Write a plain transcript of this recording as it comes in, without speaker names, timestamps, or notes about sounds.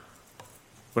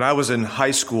When I was in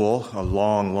high school, a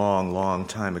long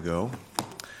time ago,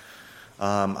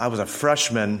 I was a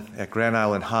freshman at Grand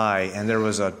Island High, and there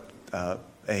was a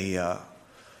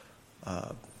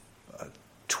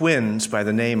twins by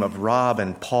the name of Rob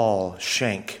and Paul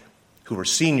Schenk, who were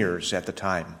seniors at the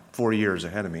time, 4 years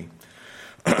ahead of me.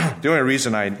 The only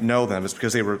reason I know them is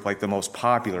because they were like the most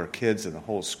popular kids in the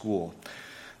whole school.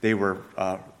 They were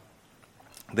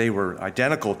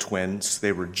identical twins.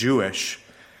 They were Jewish,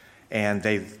 and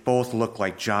they both looked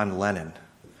like John Lennon,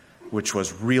 which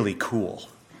was really cool.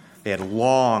 They had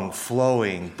long,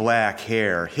 flowing black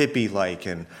hair, hippie-like,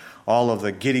 and all of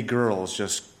the giddy girls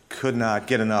just could not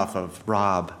get enough of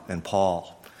Rob and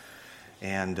Paul.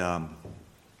 And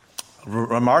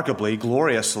remarkably,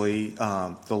 gloriously,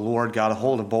 the Lord got a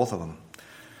hold of both of them.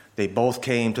 They both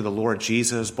came to the Lord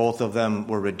Jesus. Both of them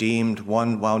were redeemed.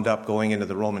 One wound up going into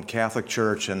the Roman Catholic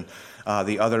Church, and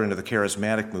the other into the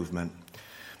Charismatic movement.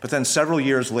 But then several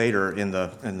years later,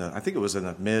 I think it was in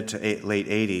the mid to late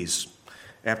 80s,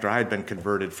 after I had been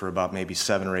converted for about maybe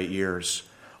 7 or 8 years,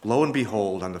 lo and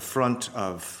behold, on the front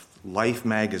of Life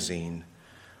magazine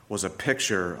was a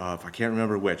picture of, I can't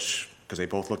remember which, because they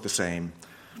both looked the same,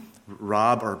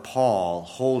 Rob or Paul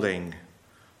holding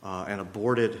an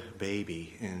aborted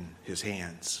baby in his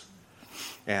hands.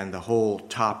 And the whole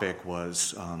topic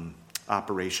was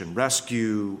Operation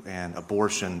Rescue and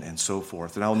abortion and so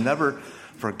forth. And I'll never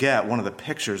forget one of the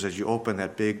pictures as you open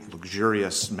that big,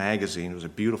 luxurious magazine. It was a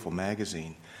beautiful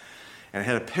magazine. And it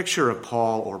had a picture of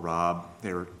Paul or Rob.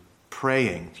 They were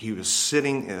praying. He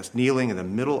was kneeling in the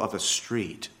middle of a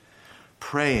street,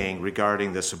 praying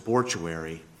regarding this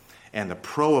abortuary. And the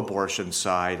pro-abortion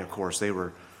side, of course, they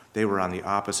were on the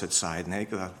opposite side. And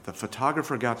the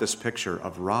photographer got this picture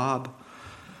of Rob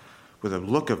with a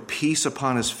look of peace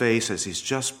upon his face as he's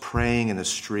just praying in the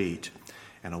street,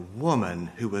 and a woman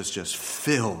who was just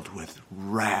filled with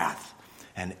wrath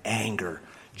and anger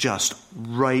just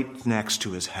right next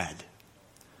to his head.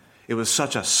 It was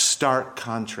such a stark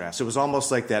contrast. It was almost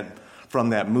like that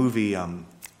from that movie,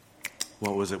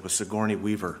 what was it, with Sigourney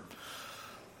Weaver?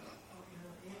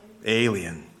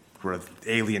 Alien, where an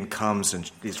alien comes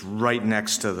and is right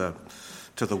next to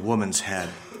the woman's head.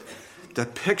 The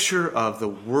picture of the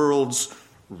world's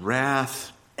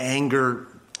wrath, anger,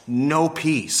 no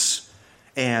peace,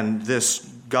 and this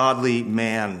godly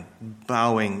man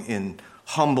bowing in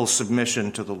humble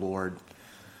submission to the Lord.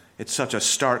 It's such a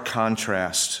stark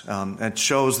contrast. It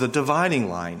shows the dividing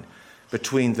line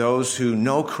between those who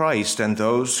know Christ and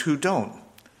those who don't.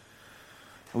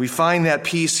 We find that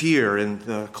peace here in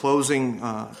the closing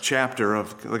chapter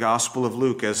of the Gospel of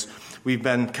Luke as we've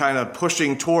been kind of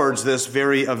pushing towards this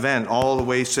very event all the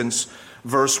way since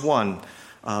verse 1.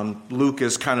 Luke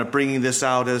is kind of bringing this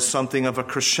out as something of a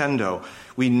crescendo.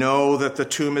 We know that the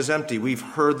tomb is empty. We've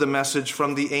heard the message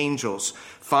from the angels.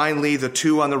 Finally, the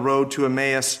two on the road to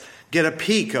Emmaus get a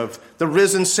peek of the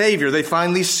risen Savior. They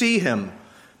finally see him,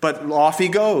 but off he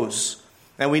goes.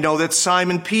 And we know that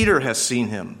Simon Peter has seen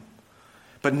him.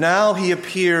 But now he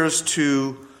appears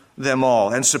to them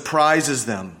all and surprises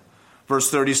them. Verse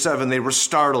 37, they were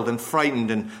startled and frightened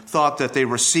and thought that they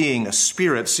were seeing a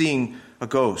spirit, seeing a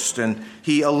ghost. And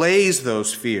he allays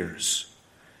those fears.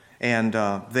 And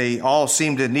they all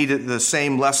seem to need the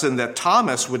same lesson that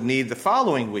Thomas would need the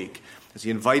following week as he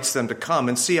invites them to come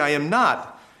and see, I am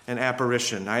not an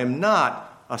apparition. I am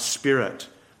not a spirit.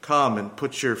 Come and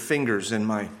put your fingers in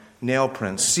my nail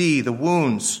prints. See the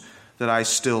wounds that I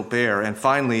still bear. And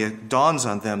finally, it dawns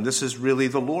on them, this is really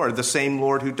the Lord. The same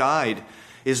Lord who died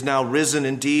is now risen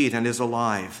indeed and is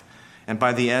alive. And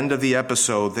by the end of the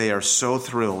episode, they are so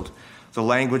thrilled. The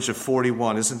language of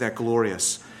 41, isn't that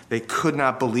glorious? They could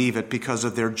not believe it because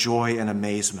of their joy and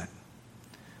amazement.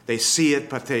 They see it,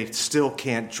 but they still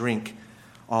can't drink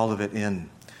all of it in.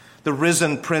 The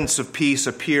risen Prince of Peace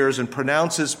appears and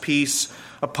pronounces peace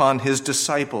upon his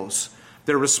disciples.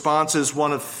 Their response is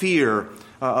one of fear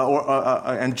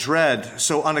and dread.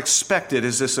 So unexpected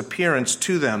is this appearance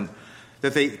to them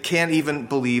that they can't even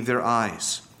believe their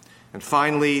eyes. And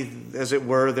finally, as it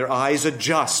were, their eyes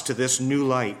adjust to this new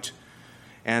light.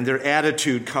 And their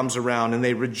attitude comes around and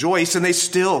they rejoice and they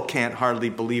still can't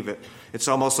hardly believe it. It's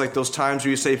almost like those times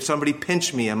where you say, somebody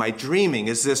pinch me. Am I dreaming?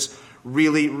 Is this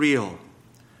really real?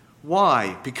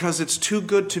 Why? Because it's too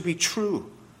good to be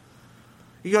true.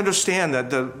 You understand that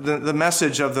the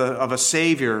message of a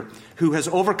Savior who has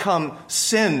overcome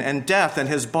sin and death and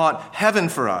has bought heaven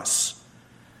for us.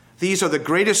 These are the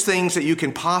greatest things that you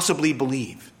can possibly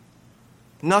believe.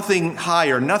 Nothing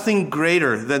higher, nothing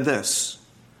greater than this.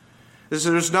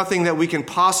 There's nothing that we can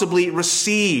possibly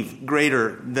receive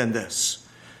greater than this.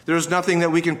 There's nothing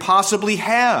that we can possibly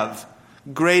have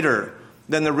greater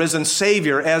than the risen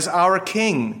Savior as our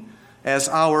King, as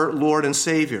our Lord and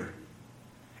Savior.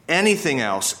 Anything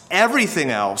else, everything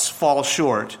else falls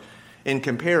short in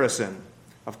comparison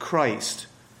of Christ,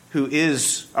 who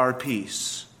is our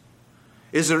peace.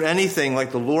 Is there anything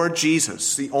like the Lord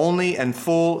Jesus, the only and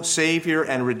full Savior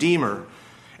and Redeemer,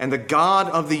 and the God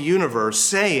of the universe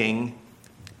saying,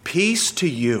 "Peace to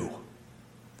you"?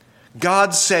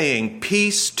 God saying,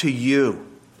 "Peace to you.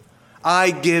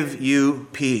 I give you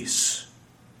peace."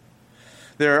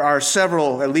 There are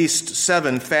several, at least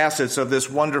 7 facets of this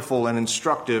wonderful and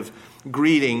instructive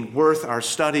greeting worth our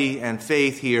study and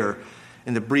faith here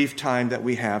in the brief time that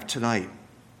we have tonight.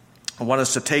 I want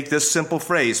us to take this simple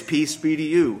phrase, "Peace be to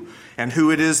you," and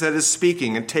who it is that is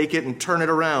speaking, and take it and turn it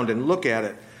around and look at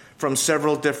it from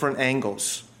several different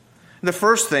angles. And the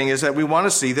first thing is that we want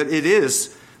to see that it is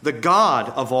the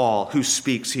God of all who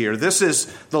speaks here. This is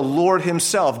the Lord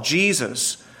himself,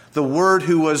 Jesus, the Word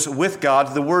who was with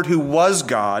God, the Word who was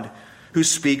God, who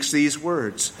speaks these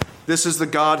words. This is the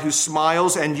God who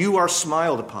smiles, and you are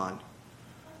smiled upon.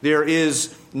 There is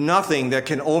nothing that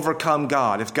can overcome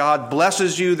God. If God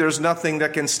blesses you, there's nothing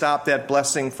that can stop that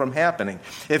blessing from happening.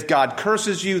 If God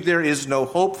curses you, there is no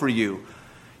hope for you.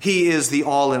 He is the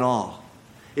all in all.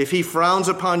 If he frowns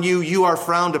upon you, you are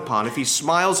frowned upon. If he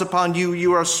smiles upon you,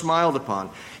 you are smiled upon.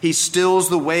 He stills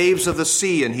the waves of the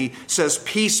sea, and he says,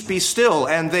 "Peace, be still,"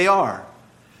 and they are.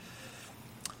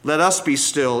 Let us be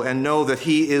still and know that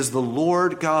he is the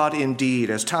Lord God indeed.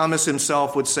 As Thomas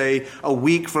himself would say a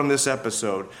week from this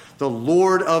episode, "The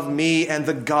Lord of me and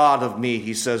the God of me,"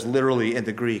 he says literally in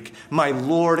the Greek. "My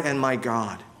Lord and my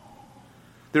God."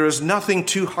 There is nothing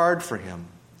too hard for him.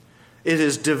 It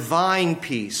is divine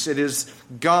peace. It is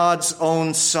God's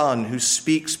own Son who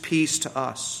speaks peace to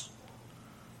us.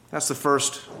 That's the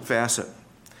first facet.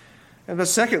 And then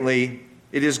secondly,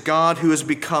 it is God who has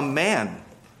become man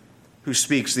who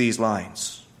speaks these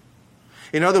lines.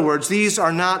 In other words, these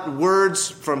are not words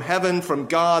from heaven, from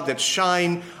God, that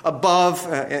shine above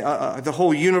the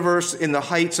whole universe in the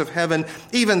heights of heaven,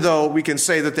 even though we can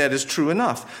say that that is true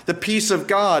enough. The peace of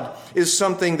God is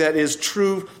something that is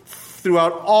true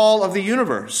throughout all of the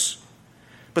universe.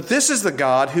 But this is the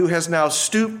God who has now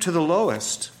stooped to the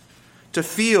lowest, to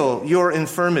feel your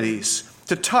infirmities,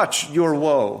 to touch your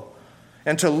woe,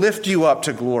 and to lift you up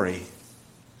to glory.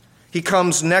 He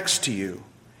comes next to you.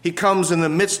 He comes in the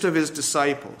midst of his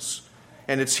disciples.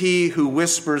 And it's he who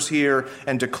whispers here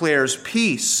and declares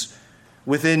peace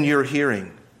within your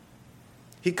hearing.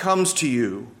 He comes to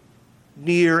you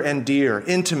near and dear,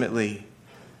 intimately.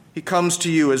 He comes to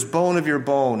you as bone of your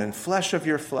bone and flesh of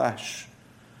your flesh.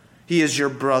 He is your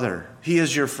brother. He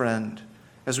is your friend.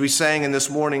 As we sang in this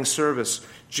morning's service,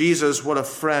 Jesus, what a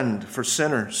friend for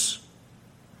sinners.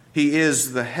 He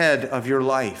is the head of your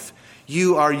life.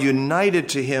 You are united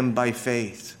to him by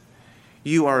faith.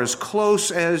 You are as close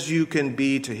as you can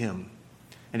be to him.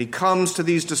 And he comes to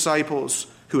these disciples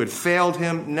who had failed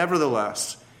him.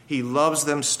 Nevertheless, he loves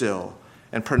them still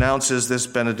and pronounces this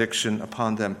benediction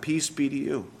upon them. Peace be to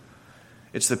you.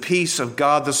 It's the peace of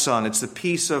God the Son. It's the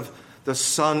peace of the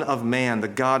Son of Man, the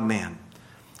God-man.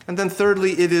 And then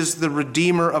thirdly, it is the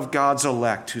Redeemer of God's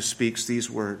elect who speaks these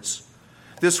words.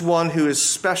 This one who is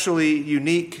specially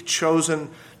unique, chosen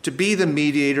to be the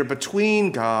mediator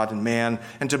between God and man,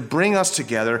 and to bring us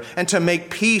together and to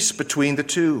make peace between the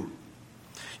two.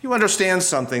 You understand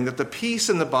something, that the peace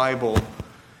in the Bible,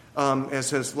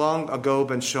 as has long ago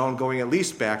been shown, going at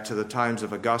least back to the times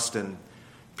of Augustine,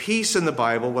 peace in the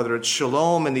Bible, whether it's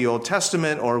shalom in the Old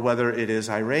Testament or whether it is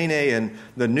eirene in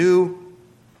the New,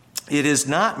 it is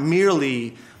not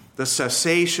merely the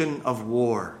cessation of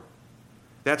war.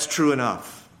 That's true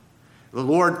enough. The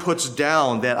Lord puts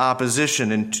down that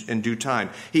opposition in due time.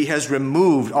 He has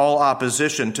removed all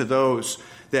opposition to those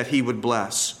that he would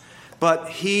bless. But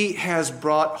he has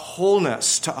brought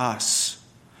wholeness to us.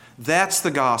 That's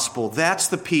the gospel. That's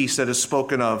the peace that is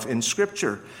spoken of in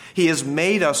Scripture. He has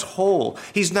made us whole.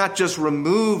 He's not just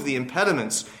removed the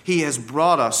impediments. He has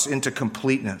brought us into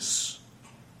completeness.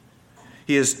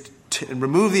 He has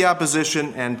removed the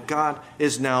opposition, and God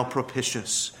is now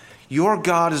propitious. Your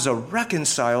God is a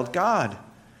reconciled God.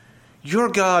 Your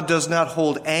God does not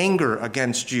hold anger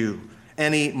against you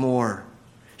anymore.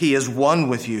 He is one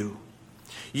with you.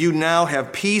 You now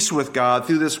have peace with God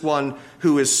through this one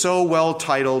who is so well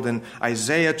titled in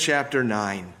Isaiah chapter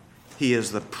 9. He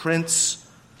is the Prince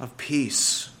of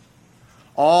Peace.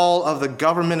 All of the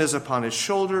government is upon his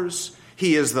shoulders.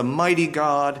 He is the mighty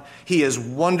God. He is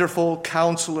wonderful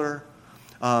counselor.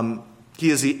 He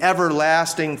is the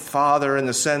everlasting Father in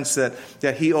the sense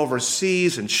that he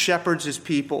oversees and shepherds his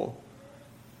people.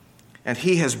 And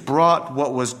he has brought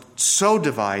what was so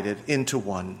divided into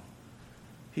one.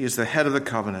 He is the head of the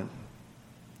covenant.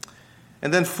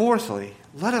 And then fourthly,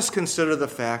 let us consider the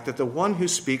fact that the one who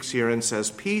speaks here and says,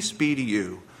 "Peace be to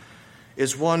you,"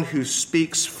 is one who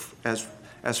speaks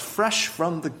as fresh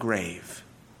from the grave.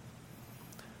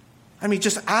 I mean,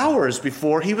 just hours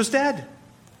before he was dead.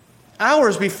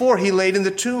 Hours before he laid in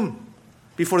the tomb.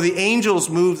 Before the angels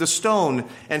moved the stone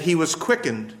and he was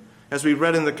quickened. As we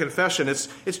read in the confession, it's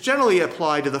generally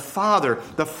applied to the Father.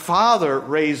 The Father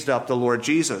raised up the Lord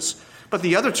Jesus. But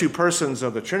the other two persons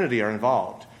of the Trinity are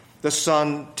involved. The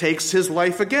Son takes his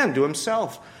life again to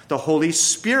himself. The Holy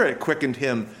Spirit quickened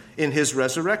him in his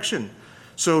resurrection.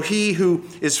 So he who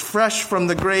is fresh from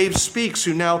the grave speaks,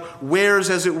 who now wears,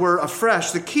 as it were,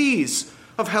 afresh the keys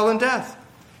of hell and death.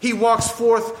 He walks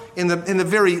forth in the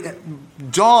very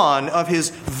dawn of his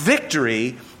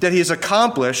victory that he has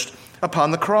accomplished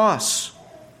upon the cross.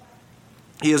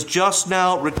 He has just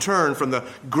now returned from the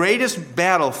greatest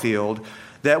battlefield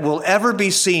that will ever be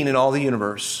seen in all the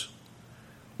universe,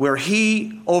 where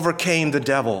he overcame the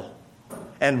devil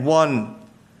and won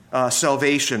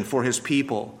salvation for his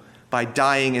people by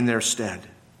dying in their stead.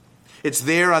 It's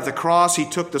there at the cross he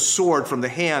took the sword from the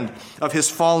hand of his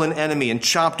fallen enemy and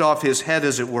chopped off his head,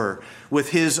 as it were, with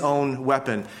his own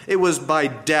weapon. It was by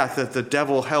death that the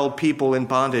devil held people in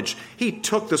bondage. He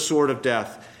took the sword of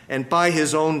death and by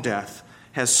his own death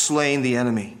has slain the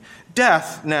enemy.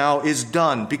 Death now is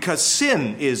done because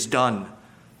sin is done.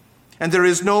 And there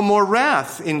is no more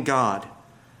wrath in God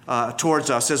towards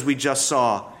us, as we just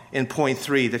saw in point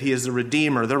 3, that he is the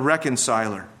Redeemer, the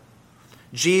reconciler.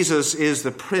 Jesus is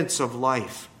the Prince of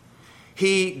Life.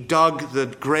 He dug the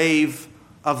grave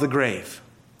of the grave.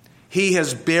 He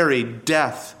has buried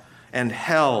death and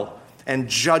hell and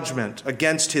judgment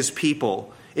against his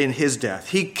people in his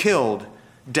death. He killed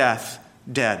death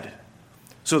dead,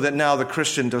 so that now the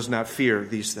Christian does not fear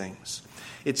these things.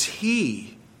 It's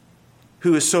he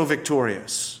who is so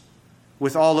victorious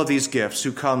with all of these gifts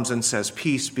who comes and says,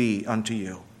 "Peace be unto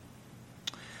you."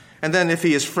 And then if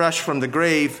he is fresh from the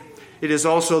grave, it is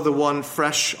also the one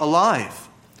fresh alive.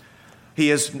 He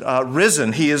is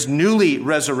risen. He is newly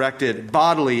resurrected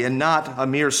bodily and not a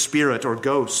mere spirit or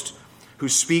ghost who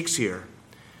speaks here.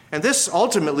 And this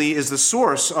ultimately is the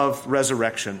source of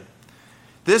resurrection.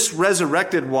 This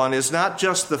resurrected one is not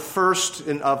just the first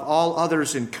of all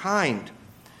others in kind.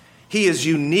 He is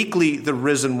uniquely the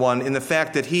risen one in the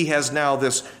fact that he has now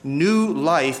this new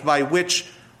life by which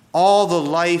all the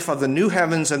life of the new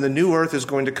heavens and the new earth is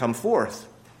going to come forth.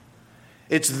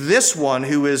 It's this one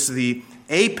who is the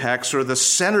apex or the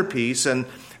centerpiece and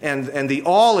the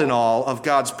all in all of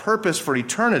God's purpose for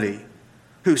eternity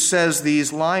who says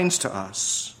these lines to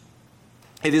us.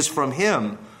 It is from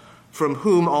him from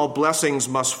whom all blessings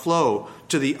must flow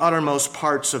to the uttermost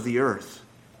parts of the earth.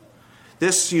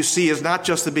 This, you see, is not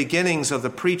just the beginnings of the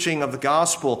preaching of the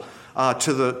gospel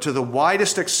to the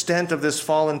widest extent of this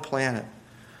fallen planet,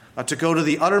 to go to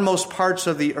the uttermost parts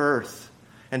of the earth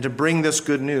and to bring this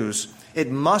good news. It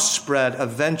must spread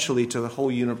eventually to the whole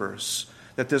universe,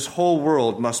 that this whole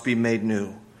world must be made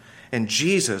new. And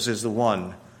Jesus is the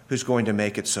one who's going to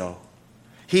make it so.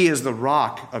 He is the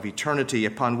rock of eternity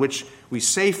upon which we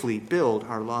safely build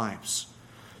our lives.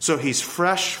 So he's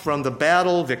fresh from the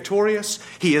battle, victorious.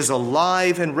 He is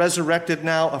alive and resurrected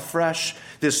now afresh,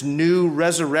 this new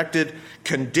resurrected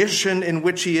condition in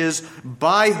which he is,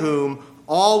 by whom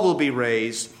all will be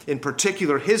raised, in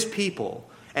particular his people,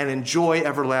 and enjoy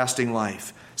everlasting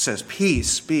life. It says,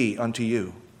 "Peace be unto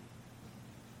you."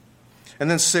 And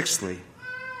then sixthly,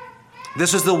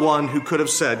 this is the one who could have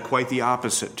said quite the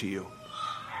opposite to you.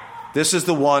 This is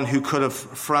the one who could have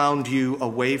frowned you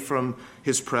away from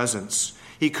his presence.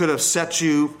 He could have set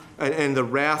you in the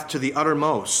wrath to the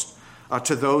uttermost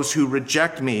to those who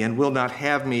reject me and will not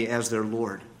have me as their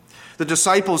Lord. The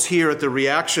disciples hear at the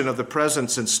reaction of the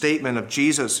presence and statement of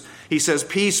Jesus. He says,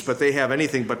 "Peace," but they have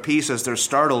anything but peace as they're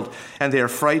startled and they are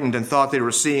frightened and thought they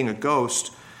were seeing a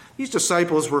ghost. These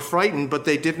disciples were frightened, but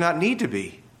they did not need to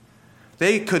be.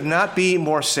 They could not be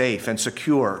more safe and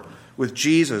secure with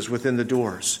Jesus within the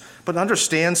doors. But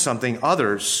understand something,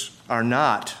 others are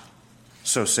not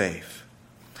so safe.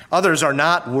 Others are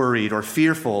not worried or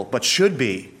fearful, but should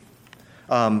be.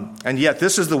 And yet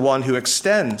this is the one who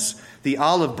extends the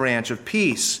olive branch of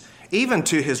peace, even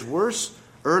to his worst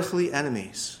earthly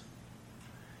enemies.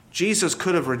 Jesus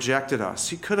could have rejected us.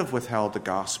 He could have withheld the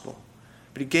gospel,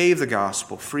 but he gave the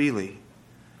gospel freely.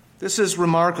 This is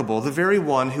remarkable. The very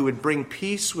one who would bring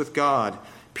peace with God,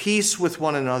 peace with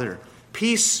one another,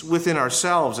 peace within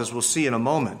ourselves, as we'll see in a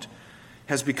moment,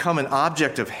 has become an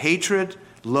object of hatred,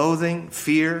 loathing,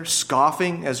 fear,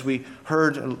 scoffing, as we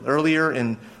heard earlier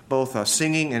in both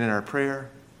singing and in our prayer.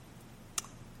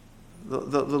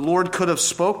 The Lord could have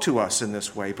spoke to us in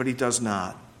this way, but he does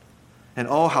not. And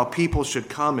oh, how people should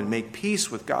come and make peace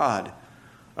with God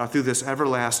through this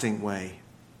everlasting way.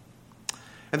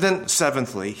 And then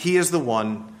seventhly, he is the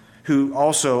one who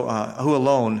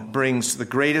alone brings the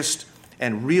greatest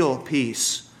and real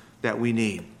peace that we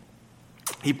need.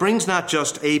 He brings not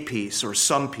just a peace or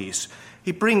some peace.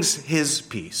 He brings his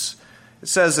peace. It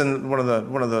says in one of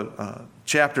the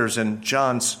chapters in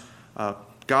John's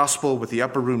Gospel with the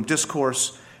upper room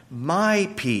discourse, "My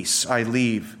peace I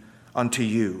leave unto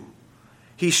you."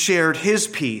 He shared his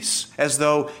peace as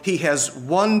though he has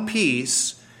one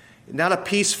peace, not a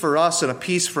peace for us and a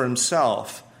peace for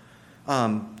himself.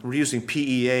 We're using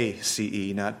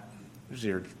P-E-A-C-E, not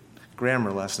your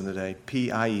grammar lesson today,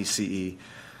 P-I-E-C-E.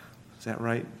 Is that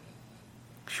right?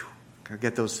 Got to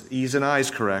get those E's and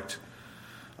I's correct.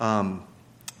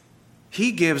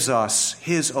 He gives us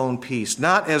his own peace.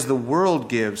 Not as the world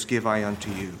gives, give I unto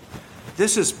you.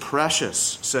 This is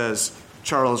precious, says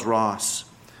Charles Ross.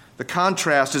 The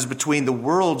contrast is between the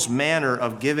world's manner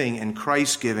of giving and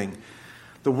Christ's giving.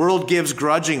 The world gives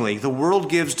grudgingly. The world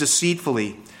gives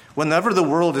deceitfully. Whenever the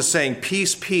world is saying,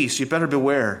 peace, peace, you better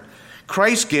beware.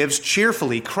 Christ gives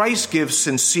cheerfully. Christ gives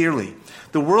sincerely.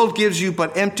 The world gives you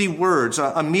but empty words,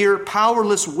 a mere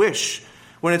powerless wish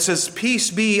when it says, peace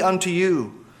be unto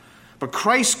you. But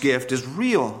Christ's gift is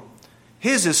real.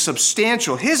 His is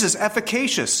substantial. His is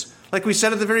efficacious. Like we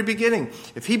said at the very beginning,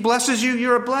 if he blesses you,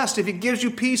 you're blessed. If he gives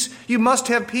you peace, you must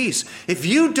have peace. If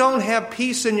you don't have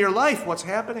peace in your life, what's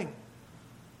happening?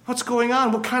 What's going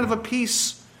on? What kind of a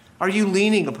peace are you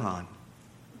leaning upon?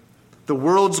 The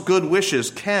world's good wishes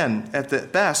can, at the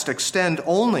best, extend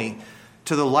only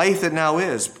to the life that now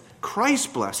is. Christ's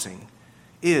blessing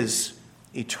is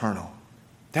eternal.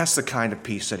 That's the kind of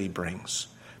peace that he brings.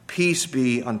 Peace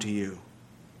be unto you.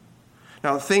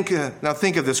 Now think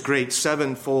of this great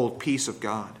sevenfold peace of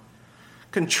God.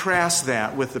 Contrast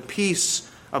that with the peace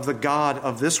of the God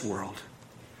of this world.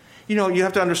 You know, you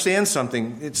have to understand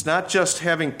something. It's not just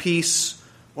having peace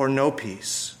or no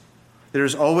peace.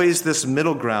 There's always this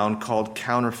middle ground called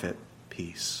counterfeit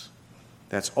peace.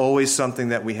 That's always something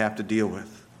that we have to deal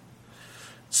with.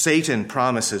 Satan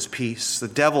promises peace. The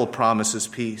devil promises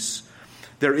peace.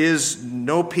 There is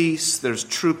no peace. There's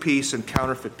true peace and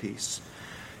counterfeit peace.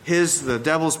 The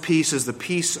devil's peace is the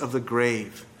peace of the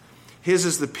grave. His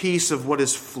is the peace of what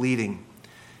is fleeting.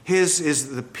 His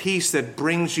is the peace that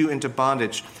brings you into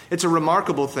bondage. It's a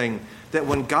remarkable thing that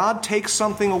when God takes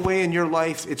something away in your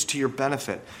life, it's to your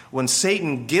benefit. When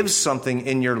Satan gives something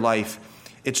in your life,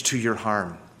 it's to your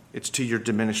harm. It's to your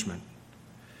diminishment.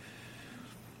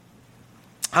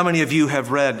 How many of you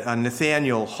have read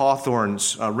Nathaniel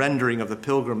Hawthorne's rendering of the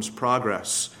Pilgrim's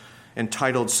Progress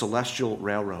entitled Celestial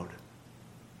Railroad?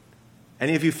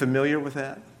 Any of you familiar with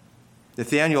that?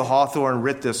 Nathaniel Hawthorne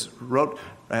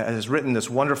has written this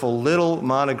wonderful little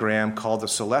monogram called The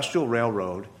Celestial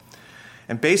Railroad.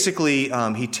 And basically,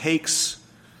 he takes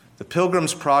the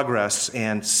Pilgrim's Progress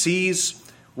and sees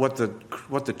what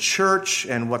the church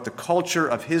and what the culture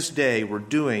of his day were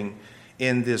doing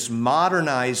in this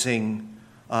modernizing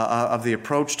of the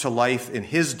approach to life in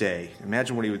his day.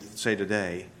 Imagine what he would say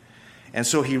today. And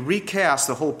so he recast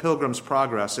the whole Pilgrim's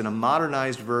Progress in a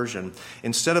modernized version.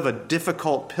 Instead of a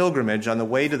difficult pilgrimage on the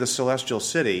way to the celestial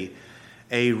city,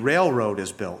 a railroad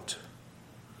is built.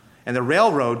 And the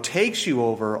railroad takes you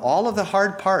over all of the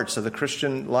hard parts of the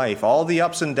Christian life, all the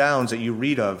ups and downs that you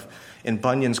read of in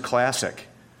Bunyan's classic.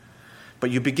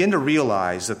 But you begin to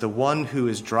realize that the one who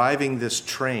is driving this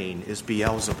train is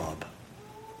Beelzebub.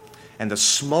 And the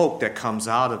smoke that comes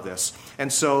out of this.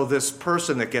 And so this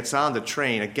person that gets on the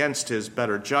train against his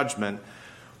better judgment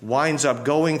winds up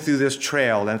going through this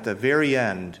trail and at the very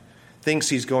end thinks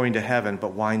he's going to heaven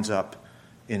but winds up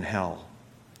in hell.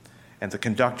 And the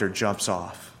conductor jumps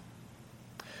off.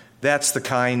 That's the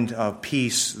kind of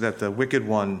peace that the wicked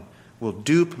one will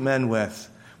dupe men with.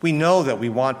 We know that we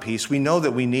want peace. We know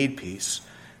that we need peace.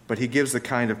 But he gives the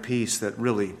kind of peace that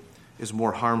really is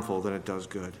more harmful than it does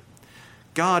good.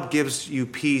 God gives you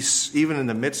peace even in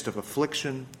the midst of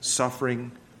affliction,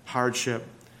 suffering, hardship.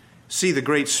 See the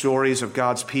great stories of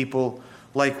God's people,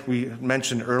 like we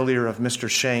mentioned earlier of Mr.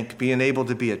 Shank, being able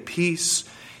to be at peace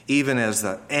even as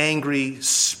the angry,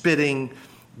 spitting,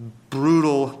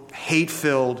 brutal,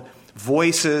 hate-filled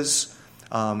voices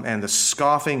and the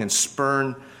scoffing and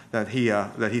spurn that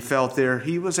he felt there,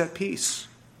 he was at peace.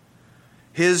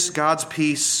 God's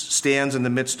peace stands in the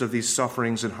midst of these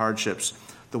sufferings and hardships.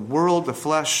 The world, the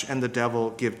flesh, and the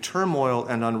devil give turmoil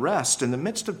and unrest in the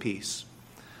midst of peace.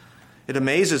 It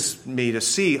amazes me to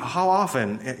see how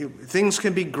often things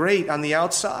can be great on the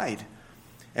outside.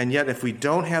 And yet, if we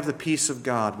don't have the peace of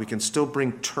God, we can still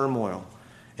bring turmoil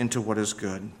into what is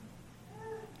good.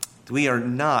 We are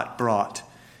not brought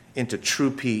into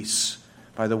true peace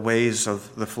by the ways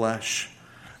of the flesh.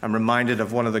 I'm reminded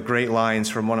of one of the great lines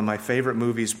from one of my favorite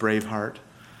movies, Braveheart,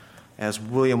 as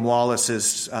William Wallace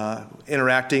is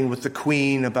interacting with the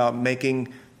Queen about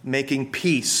making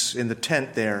peace in the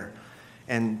tent there.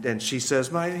 And she says,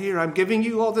 here, I'm giving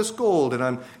you all this gold, and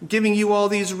I'm giving you all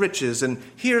these riches, and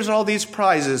here's all these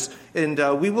prizes, and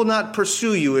we will not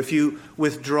pursue you if you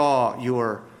withdraw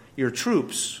your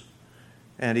troops.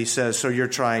 And he says, so you're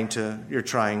trying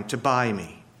to buy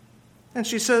me. And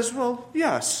she says, well,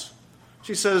 yes.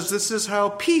 She says, this is how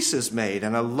peace is made.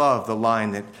 And I love the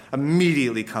line that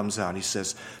immediately comes out. He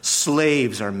says,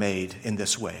 slaves are made in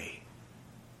this way.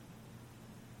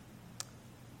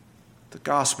 The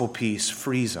gospel peace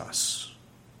frees us.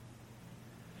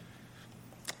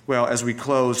 Well, as we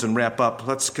close and wrap up,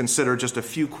 let's consider just a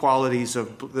few qualities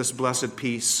of this blessed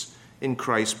peace in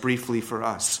Christ briefly for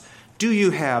us. Do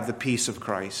you have the peace of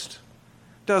Christ?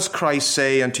 Does Christ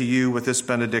say unto you with this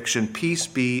benediction, peace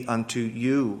be unto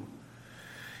you?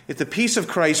 If the peace of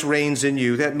Christ reigns in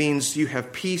you, that means you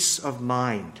have peace of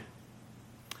mind.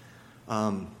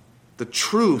 The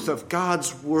truth of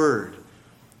God's word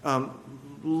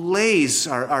lays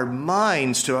our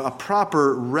minds to a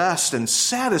proper rest and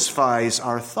satisfies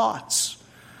our thoughts.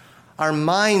 Our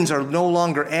minds are no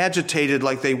longer agitated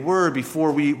like they were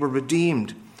before we were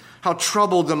redeemed. How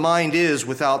troubled the mind is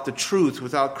without the truth,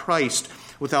 without Christ,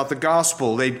 without the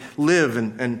gospel. They live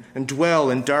and dwell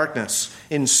in darkness,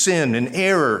 in sin, in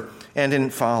error, and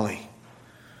in folly.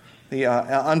 The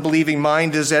unbelieving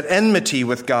mind is at enmity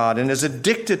with God and is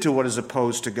addicted to what is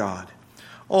opposed to God.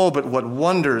 Oh, but what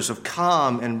wonders of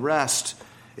calm and rest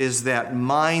is that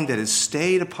mind that is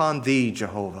stayed upon thee,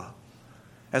 Jehovah.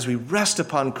 As we rest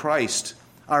upon Christ,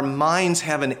 our minds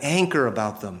have an anchor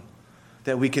about them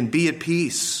that we can be at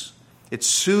peace. It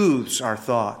soothes our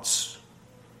thoughts.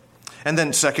 And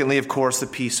then secondly, of course, the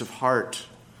peace of heart,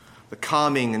 the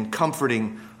calming and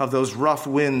comforting of those rough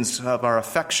winds of our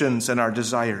affections and our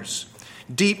desires.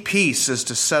 Deep peace is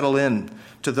to settle in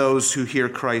to those who hear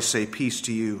Christ say, peace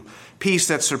to you. Peace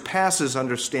that surpasses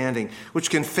understanding, which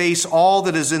can face all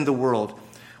that is in the world.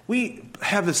 We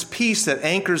have this peace that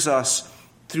anchors us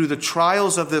through the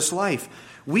trials of this life.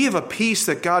 We have a peace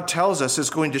that God tells us is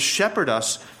going to shepherd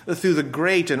us through the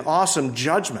great and awesome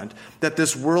judgment that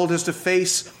this world is to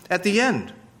face at the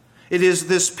end. It is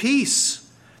this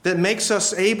peace that makes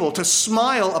us able to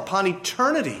smile upon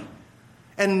eternity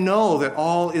and know that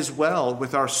all is well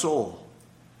with our soul.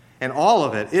 And all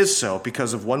of it is so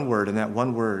because of one word, and that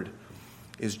one word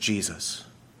is Jesus.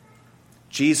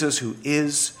 Jesus, who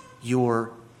is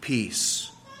your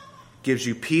peace, gives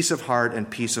you peace of heart and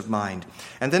peace of mind.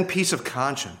 And then peace of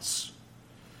conscience.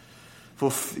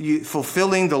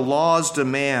 Fulfilling the law's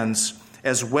demands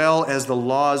as well as the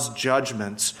law's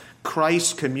judgments,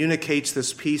 Christ communicates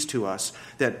this peace to us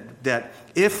that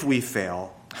if we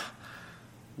fail,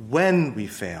 when we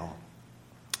fail,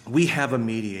 we have a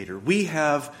mediator. We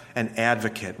have an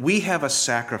advocate. We have a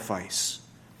sacrifice.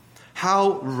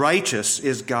 How righteous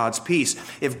is God's peace?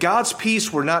 If God's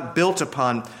peace were not built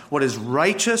upon what is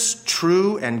righteous,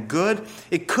 true, and good,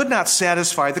 it could not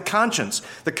satisfy the conscience.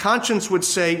 The conscience would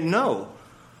say, no,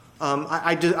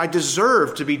 I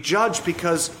deserve to be judged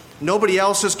because nobody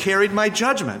else has carried my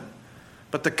judgment.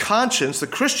 But the conscience, the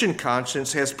Christian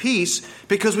conscience, has peace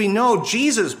because we know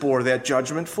Jesus bore that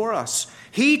judgment for us.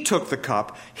 He took the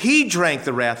cup, he drank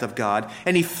the wrath of God,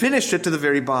 and he finished it to the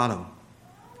very bottom.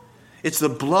 It's the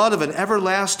blood of an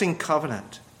everlasting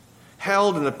covenant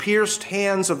held in the pierced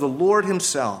hands of the Lord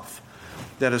himself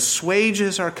that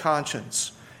assuages our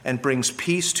conscience and brings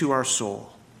peace to our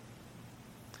soul.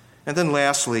 And then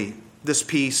lastly, this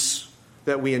peace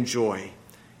that we enjoy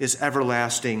is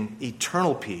everlasting,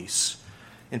 eternal peace,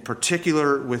 in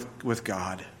particular with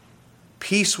God.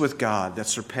 Peace with God that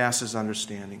surpasses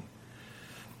understanding.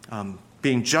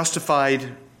 Being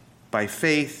justified by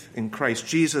faith in Christ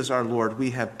Jesus our Lord,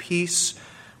 we have peace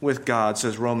with God,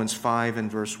 says Romans 5 and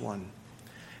verse 1.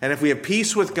 And if we have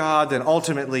peace with God, then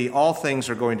ultimately all things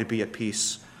are going to be at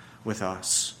peace with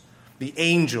us. The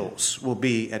angels will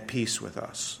be at peace with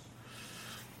us.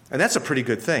 And that's a pretty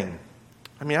good thing.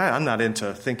 I mean, I'm not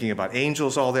into thinking about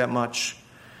angels all that much.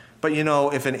 But you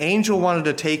know, if an angel wanted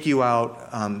to take you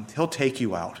out, he'll take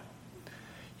you out.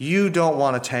 You don't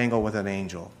want to tangle with an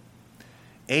angel.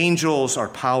 Angels are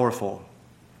powerful,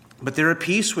 but they're at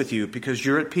peace with you because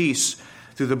you're at peace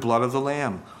through the blood of the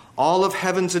Lamb. All of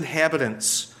heaven's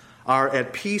inhabitants are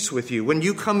at peace with you. When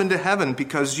you come into heaven,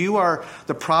 because you are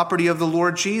the property of the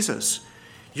Lord Jesus,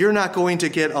 you're not going to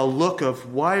get a look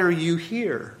of, why are you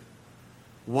here?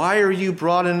 Why are you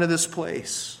brought into this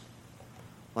place?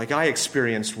 Like I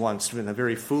experienced once in a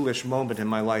very foolish moment in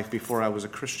my life before I was a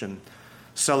Christian,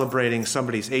 celebrating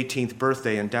somebody's 18th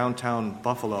birthday in downtown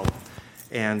Buffalo.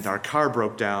 And our car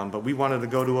broke down, but we wanted to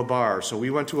go to a bar. So we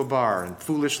went to a bar and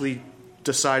foolishly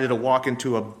decided to walk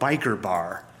into a biker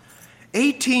bar.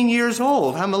 18 years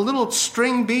old. I'm a little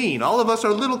string bean. All of us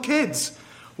are little kids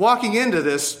walking into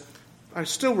this. I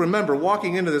still remember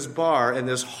walking into this bar and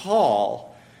this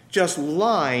hall just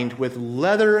lined with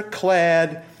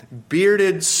leather-clad,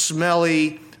 bearded,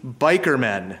 smelly biker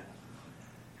men.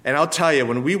 And I'll tell you,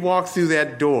 when we walked through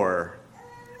that door,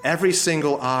 every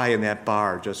single eye in that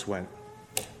bar just went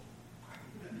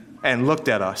and looked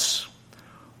at us.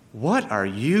 What are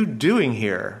you doing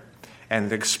here? And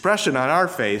the expression on our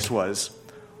face was,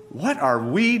 what are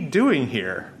we doing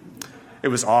here? It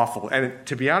was awful. And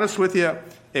to be honest with you,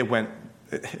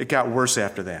 it got worse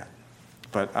after that.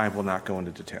 But I will not go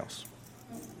into details.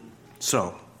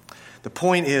 So, the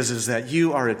point is that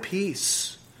you are at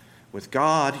peace with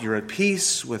God. You're at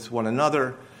peace with one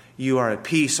another. You are at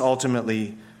peace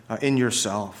ultimately in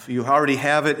yourself. You already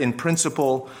have it in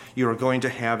principle. You are going to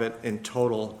have it in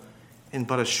total in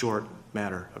but a short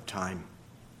matter of time.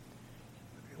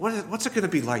 What's it going to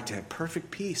be like to have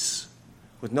perfect peace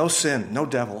with no sin, no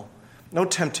devil, no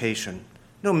temptation,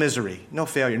 no misery, no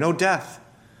failure, no death?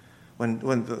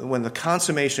 When the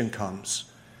consummation comes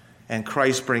and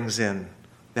Christ brings in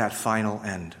that final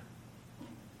end.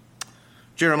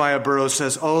 Jeremiah Burroughs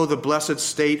says, "Oh, the blessed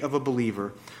state of a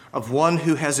believer, of one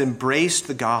who has embraced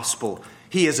the gospel.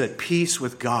 He is at peace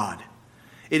with God.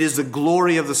 It is the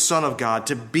glory of the Son of God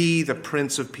to be the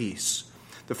Prince of Peace.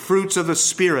 The fruits of the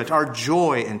Spirit are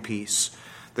joy and peace.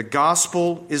 The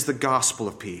gospel is the gospel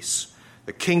of peace.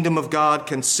 The kingdom of God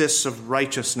consists of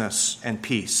righteousness and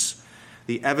peace.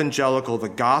 The evangelical, the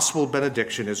gospel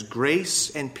benediction is grace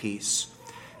and peace.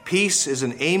 Peace is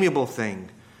an amiable thing,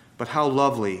 but how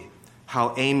lovely,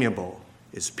 how amiable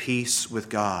is peace with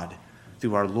God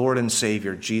through our Lord and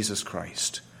Savior, Jesus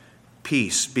Christ.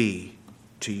 Peace be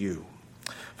to you."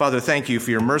 Father, thank you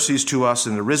for your mercies to us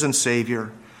in the risen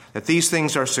Savior, that these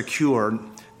things are secure,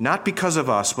 not because of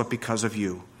us, but because of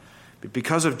you, but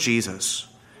because of Jesus.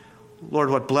 Lord,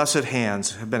 what blessed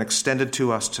hands have been extended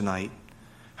to us tonight.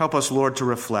 Help us, Lord, to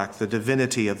reflect the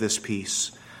divinity of this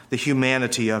peace, the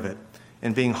humanity of it,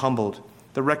 and being humbled,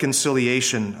 the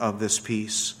reconciliation of this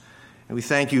peace. And we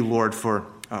thank you, Lord, for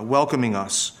welcoming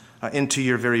us into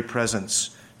your very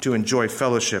presence to enjoy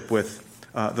fellowship with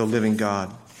the living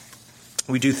God.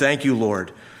 We do thank you,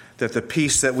 Lord, that the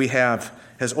peace that we have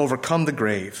has overcome the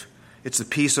grave. It's the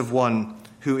peace of one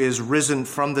who is risen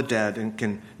from the dead and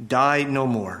can die no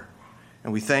more.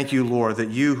 And we thank you, Lord,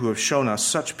 that you who have shown us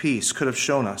such peace could have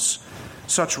shown us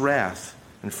such wrath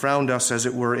and frowned us, as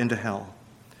it were, into hell.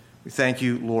 We thank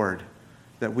you, Lord,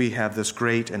 that we have this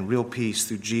great and real peace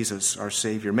through Jesus, our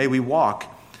Savior. May we walk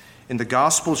in the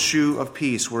gospel shoe of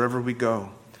peace wherever we go.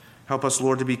 Help us,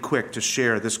 Lord, to be quick to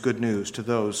share this good news to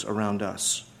those around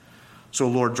us. So,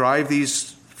 Lord, drive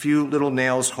these few little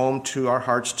nails home to our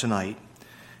hearts tonight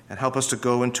and help us to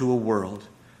go into a world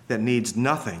that needs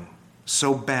nothing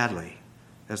so badly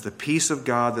as the peace of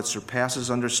God that surpasses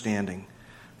understanding,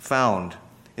 found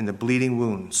in the bleeding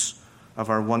wounds of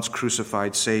our once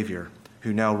crucified Savior,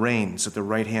 who now reigns at the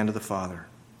right hand of the Father.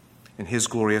 In his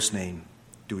glorious name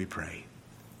do we pray.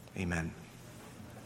 Amen.